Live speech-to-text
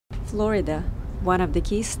Florida, one of the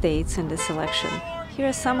key states in this election. Here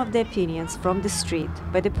are some of the opinions from the street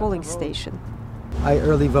by the polling station. I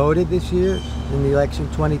early voted this year in the election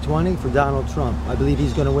 2020 for Donald Trump. I believe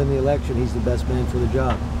he's going to win the election. He's the best man for the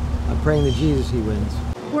job. I'm praying to Jesus he wins.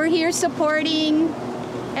 We're here supporting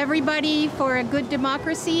everybody for a good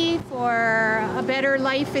democracy, for a better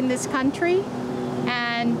life in this country,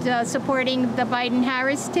 and supporting the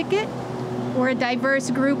Biden-Harris ticket. We're a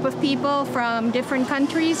diverse group of people from different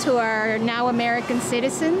countries who are now American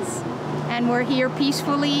citizens, and we're here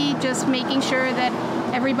peacefully just making sure that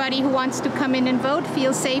everybody who wants to come in and vote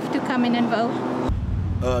feels safe to come in and vote.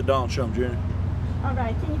 Donald Trump Jr. All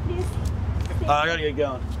right, can you please? I gotta get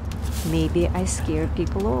going. Maybe I scared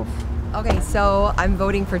people off. Okay, so I'm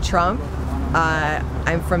voting for Trump.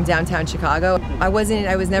 I'm from downtown Chicago. I was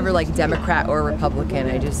never like Democrat or Republican.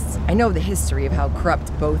 I know the history of how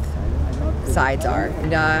corrupt both sides are.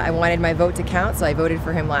 And I wanted my vote to count, so I voted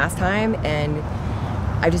for him last time, and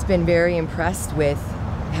I've just been very impressed with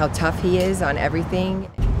how tough he is on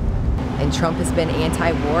everything. And Trump has been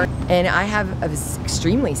anti-war. And I have an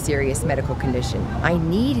extremely serious medical condition. I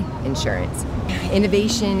need insurance.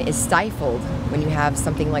 Innovation is stifled when you have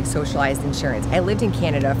something like socialized insurance. I lived in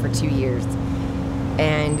Canada for 2 years,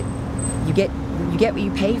 and you get what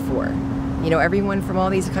you pay for. You know, everyone from all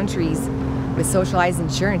these countries with socialized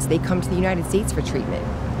insurance, they come to the United States for treatment.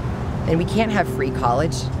 And we can't have free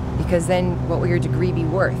college, because then what will your degree be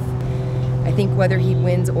worth? I think whether he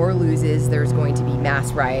wins or loses, there's going to be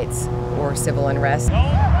mass riots or civil unrest.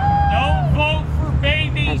 Don't vote for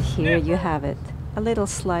babies. And here you have it, a little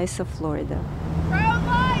slice of Florida.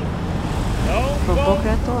 Don't For vote Boca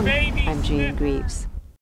Raton, for baby I'm Jane Greaves.